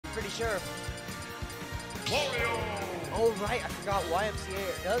pretty sure. Oh, right, I forgot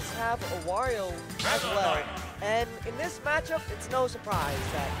YMCA does have a Wario as well. And in this matchup, it's no surprise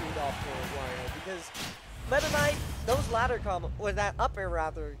that he'd opt for Wario because Meta Knight, those ladder combo, or that up air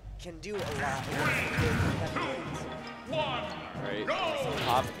rather, can do a lot. Alright, so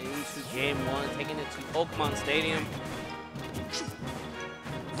hop into game one, taking it to Pokemon Stadium.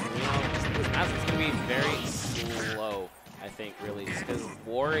 You know, this match is going to be very slow, I think, really, just because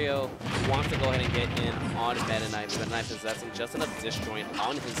Wario wants to go ahead and get in on Meta Knight. Meta Knight possessing just enough disjoint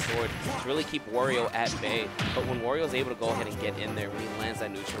on his sword to really keep Wario at bay. But when Wario is able to go ahead and get in there, when he lands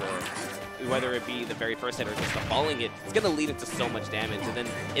that neutral air, whether it be the very first hit or just the falling hit, it's going to lead into so much damage. And then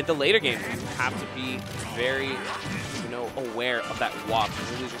in the later games, you have to be very, you know, aware of that walk.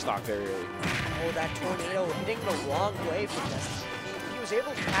 You lose your stock very early. Oh, that tornado hitting the wrong way from Destiny. He was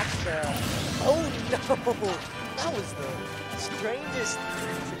able to catch the... Oh, no! That was the strangest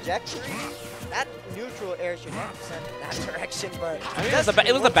trajectory. That neutral air should have sent in that direction, but... I mean,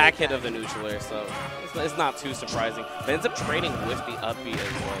 it was the back hit of the neutral air, so it's not too surprising. But ends up trading with the up B as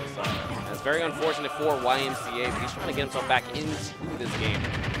well, so it's very unfortunate for YMCA, but he's trying to get himself back into this game.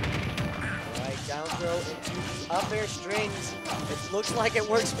 Right, down throw into the up air strings. It looks like it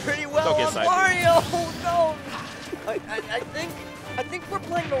works pretty well on side Wario. Oh, no! I think we're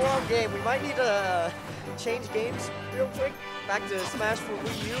playing the wrong game. We might need to change games real quick. Back to Smash for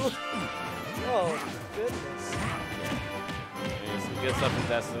Wii U. Oh, goodness. And some good stuff from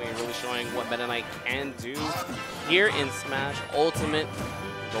Destiny, really showing what Meta Knight can do here in Smash Ultimate.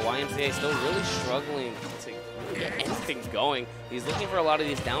 The YMCA is still really struggling to get anything going. He's looking for a lot of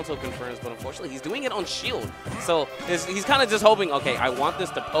these down tilt confirms, but unfortunately he's doing it on shield. So he's kind of just hoping, okay, I want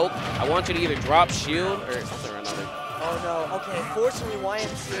this to poke. I want you to either drop shield or something or another. Oh no, okay, fortunately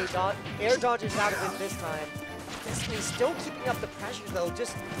YMCA air dodges out of it this time. Destiny's still keeping up the pressure though,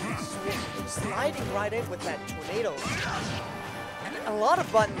 just sliding right in with that tornado. And a lot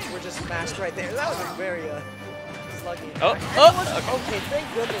of buttons were just smashed right there. That was a very sluggy. Okay,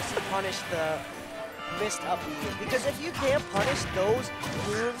 thank goodness he punished the missed up B, because if you can't punish those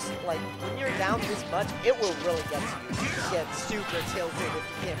moves, like when you're down this much, it will really get to you. You can get super tilted if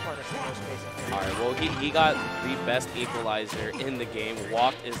you can't punish those basically. Alright, well he got the best equalizer in the game.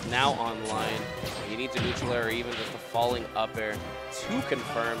 Walk is now online. You need to neutral air or even just a falling up air to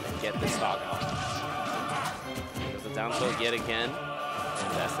confirm and get this stock out. There's a down tilt yet again.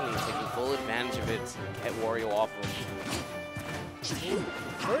 And Destiny is taking full advantage of it to get Wario off of him.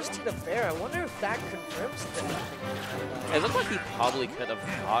 First to the fair, I wonder if that confirms the... It looked like he probably could have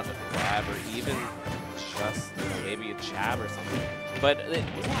caught a grab or even just maybe a jab or something. But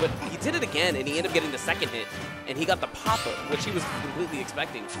he did it again, and he ended up getting the second hit, and he got the pop-up, which he was completely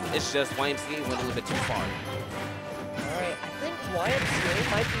expecting. It's just YMCA went a little bit too far. Alright, I think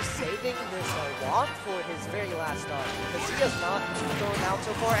YMCA might be saving this walk for his very last stock, because he has not thrown out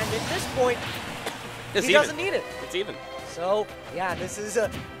so far, and at this point, he doesn't need it. It's even. So, yeah, this is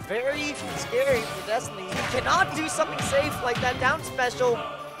very scary for Destiny. He cannot do something safe like that down special.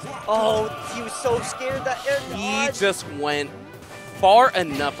 Oh, he was so scared that air dodge. He just went far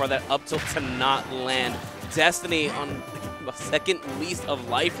enough for that up tilt to not land. Destiny on the second least of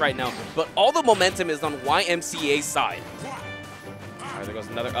life right now, but all the momentum is on YMCA's side. All right, there goes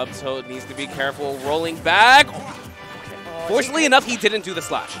another up tilt. Needs to be careful. Rolling back. Fortunately enough, he didn't do the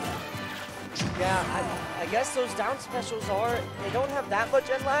slash. Yeah, I guess those down specials they don't have that much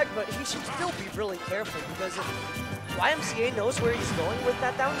end lag, but he should still be really careful because if YMCA knows where he's going with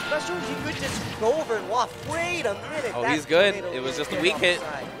that down special, he could just go over and waft. Wait a minute. Oh, he's good. It was just a weak hit.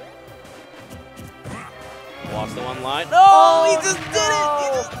 Lost the one line. No, he just did it. He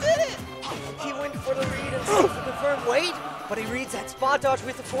just did it. He went for the read and safe to confirm. Wait, but he reads that spot dodge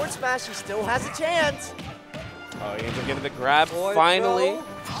with the forward smash. He still has a chance. Oh, he ends up getting the grab finally.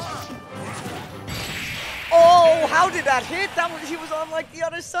 Oh, how did that hit? He was on like the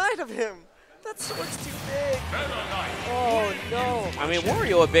other side of him. That sword's too big. Oh no. I mean,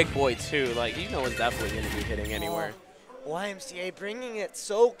 Wario a big boy too. Like, you know, it's definitely going to be hitting anywhere. YMCA bringing it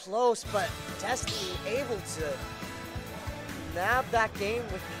so close, but Destiny able to nab that game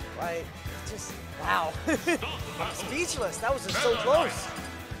with just wow. I'm speechless. That was just so close.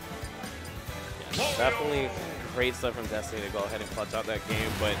 Yeah, definitely great stuff from Destiny to go ahead and clutch out that game,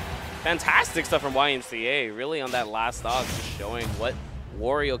 but fantastic stuff from YMCA, really on that last stock, just showing what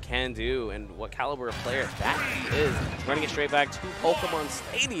Wario can do and what caliber of player that he is. Running it straight back to Pokemon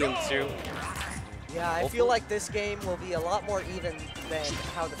Stadium too. Yeah, I feel like this game will be a lot more even than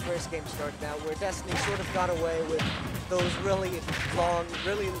how the first game started out, where Destiny sort of got away with those really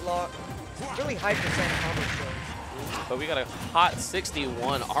high percent combo shows. But we got a hot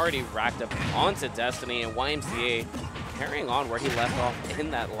 61 already racked up onto Destiny, and YMCA carrying on where he left off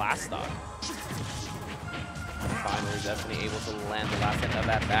in that last stock. Finally, Destiny able to land the last hit of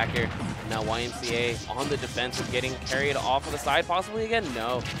that back air. Now YMCA on the defensive, getting carried off of the side, possibly again.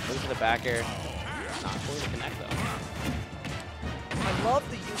 No, looking for the back air. Not going to connect though. I love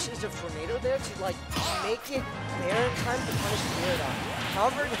the usage of Tornado there to like make it there in time to punish the air dodge.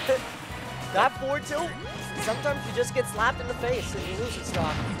 However, that forward tilt, sometimes you just get slapped in the face and you lose your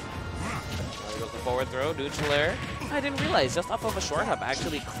stock. There goes the forward throw, neutral air. I didn't realize, just off of a short hop,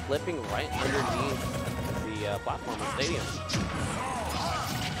 actually clipping right underneath the platform of Stadium.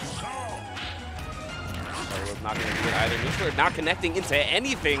 So not going to do it either. Neutral air not connecting into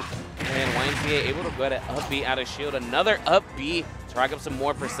anything. And YMCA able to get an up B out of shield. Another up B to rack up some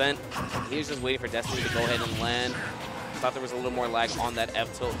more percent. He was just waiting for Destiny to go ahead and land. Thought there was a little more lag on that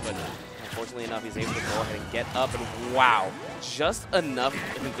F tilt, but unfortunately enough, he's able to go ahead and get up. And wow, just enough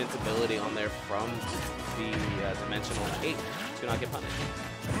invincibility on there from the dimensional 8 to not get punished.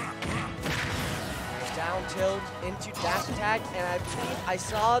 Down tilt into dash attack, and I believe I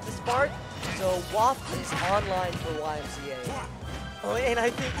saw the spark, so Waft is online for YMCA. Oh, and I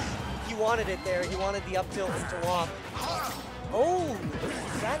think he wanted it there. He wanted the up tilt into Waft. Oh,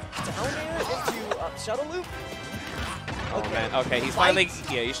 is that down air into shuttle loop? Oh man, okay, he's finally,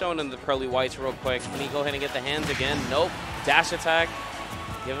 yeah, he's showing him the pearly whites real quick. Can he go ahead and get the hands again? Nope. Dash attack.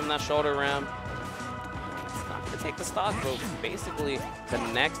 Give him that shoulder ram. It's not going to take the stock, but basically the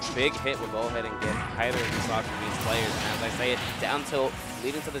next big hit will go ahead and get either of the stock from these players. And as I say it, down tilt,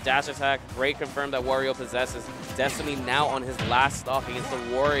 leading to the dash attack. Great confirm that Wario possesses. Destiny now on his last stock against the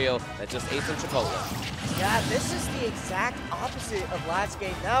Wario that just ate some Chipotle. Yeah, this is the exact opposite of last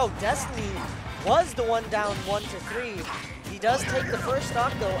game. Now, Destiny was the one down 1 to 3. He does take the first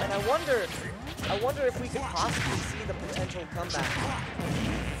stock though, and I wonder if we could possibly see the potential comeback.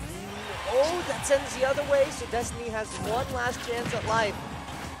 Oh, that sends the other way, so Destiny has one last chance at life.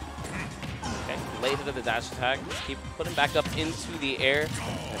 Okay, late into the dash attack. Just keep putting back up into the air.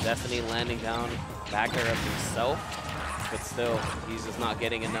 And Destiny landing down, back air of himself. But still, he's just not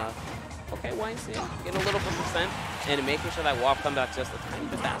getting enough. Okay, YMCA getting a little bit percent and making sure that Waft comes back just a tiny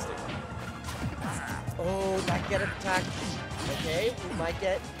bit faster. Oh, that get attack. Okay, we might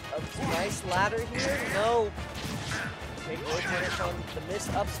get a nice ladder here. No. Okay, good punish on the miss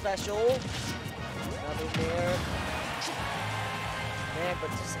up special. Another there. Man, but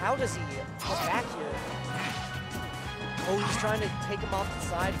just how does he get back here? Oh, he's trying to take him off the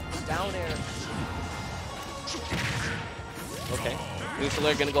side from down air. Okay, neutral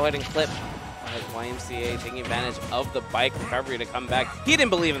air gonna go ahead and clip. YMCA taking advantage of the bike recovery to come back. He didn't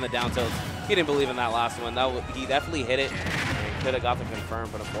believe in the down tilts. He didn't believe in that last one. He definitely hit it. And could have got the confirm,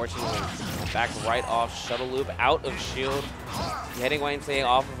 but unfortunately back right off shuttle loop out of shield, getting YMCA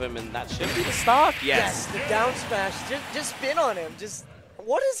off of him, and that should be the stock. Yes, the down smash. Just spin on him. Just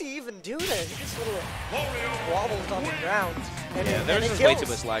what does he even do there? He just sort of wobbles on the ground. And yeah, there was just way too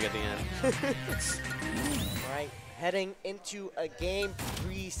much lag at the end. All right. Heading into a Game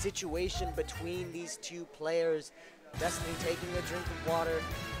 3 situation between these two players. Destiny taking a drink of water,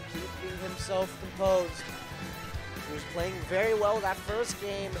 keeping himself composed. He was playing very well that first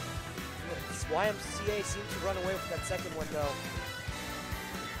game. This YMCA seemed to run away with that second one, though.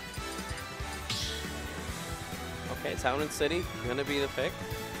 Okay, Town and City gonna be the pick,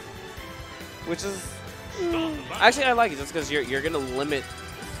 which is actually I like it just because you're gonna limit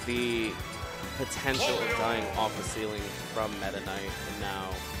the potential of dying off the ceiling from Meta Knight, and now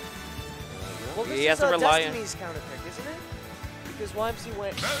well, he has to rely on Destiny's counter pick, isn't it? Because YMCA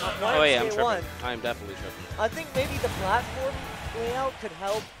went. Oh yeah, I'm YMCA tripping. won. I'm definitely tripping. I think maybe the platform layout could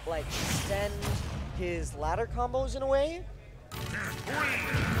help, like, extend his ladder combos in a way.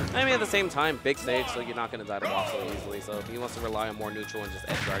 I mean, at the same time, big stage, so you're not going to die to boss so easily. So if he wants to rely on more neutral and just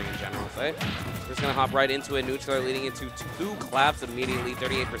edge guarding in general, say, we're just going to hop right into it. Neutral leading into 2 claps immediately,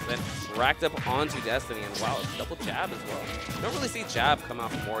 38% racked up onto Destiny. And wow, it's double jab as well. You don't really see jab come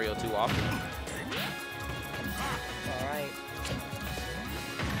out from Wario too often. All right.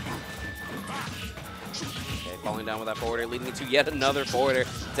 Okay, falling down with that forwarder, leading into yet another forwarder.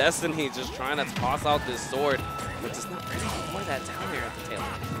 Destiny just trying to toss out this sword, but just not ready for that down air at the tail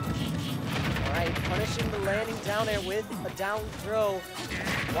end. All right, punishing the landing down air with a down throw.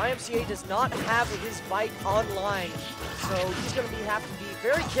 YMCA does not have his bike online, so he's going to have to be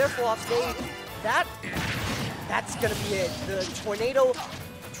very careful off stage. That's going to be it. The tornado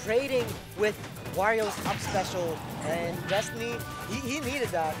trading with Wario's up special, and Destiny, he needed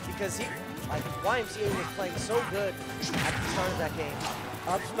that because YMCA was playing so good at the start of that game.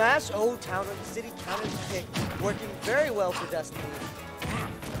 Up smash. Oh, Town of the City counter pick. Working very well for Destiny.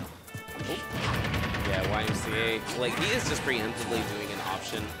 Yeah, YMCA, like, he is just preemptively doing an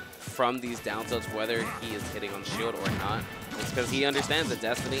option from these down tilts, whether he is hitting on shield or not. It's because he understands that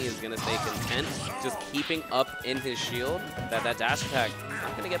Destiny is going to stay content, just keeping up in his shield, that dash attack is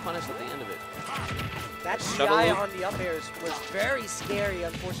not going to get punished at the end of it. That DI on the up airs was very scary,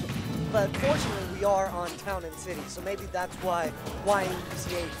 unfortunately. But fortunately, we are on Town and City, so maybe that's why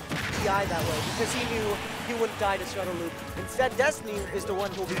YMCA DI that way, because he knew he wouldn't die to shuttle loop. Instead, Destiny is the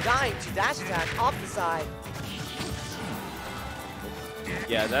one who will be dying to dash attack off the side.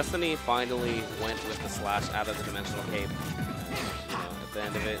 Yeah, Destiny finally went with the slash out of the dimensional cape. At the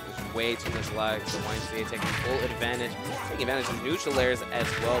end of it, there's way too much lag, so YMCA taking full advantage, taking advantage of neutral layers as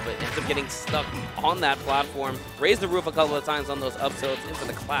well, but ends up getting stuck on that platform. Raised the roof a couple of times on those up tilts into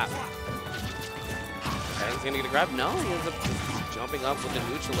the clap. Okay, he's gonna get a grab. No, he ends up just jumping up with the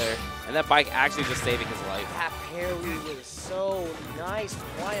neutral layer, and that bike actually just saving his life. That parry was so nice from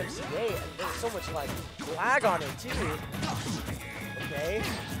YMCA, and there's so much like lag on it too. Okay.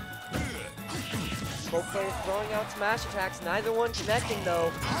 Both players throwing out smash attacks, neither one connecting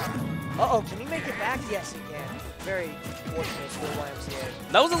though. Uh-oh, can he make it back? Yes, he can. Very fortunate for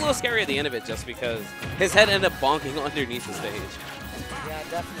YMCA. That was a little scary at the end of it, just because his head ended up bonking underneath the stage. Yeah,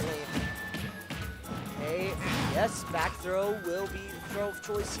 definitely. Okay, yes, back throw will be the throw of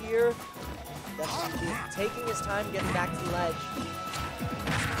choice here. Definitely taking his time getting back to the ledge.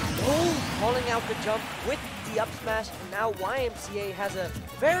 Oh, calling out the jump with the up smash, and now YMCA has a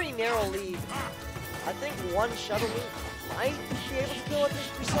very narrow lead. I think one shuttle loop might be able to kill at this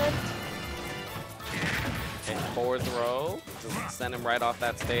percent. And forward throw, just send him right off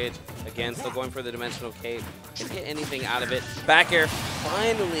that stage. Again, still going for the dimensional cape. Can't get anything out of it. Back air,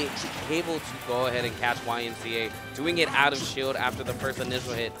 finally able to go ahead and catch YMCA. Doing it out of shield after the first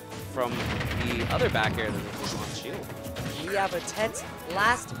initial hit from the other back air that was on shield. We have a tense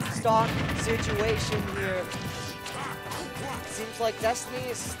last stock situation here. Seems like Destiny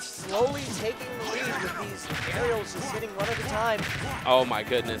is slowly taking the lead with these aerials just hitting one at a time. Oh my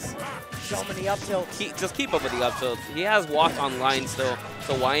goodness. So many up tilts. Just keep up with the up tilts. He has walked online still,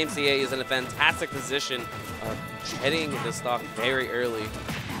 so YMCA is in a fantastic position of heading the stock very early.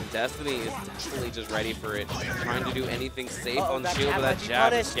 Destiny is definitely just ready for it, trying to do anything safe on shield, but that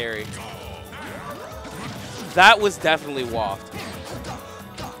jab is scary. That was definitely waft.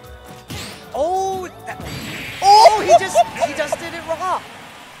 Oh, he just did it raw.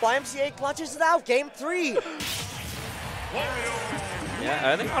 YMCA clutches it out. Game 3. Yeah,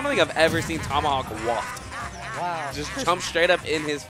 I don't think I've ever seen Tomahawk waft. Wow. Just jump straight up in his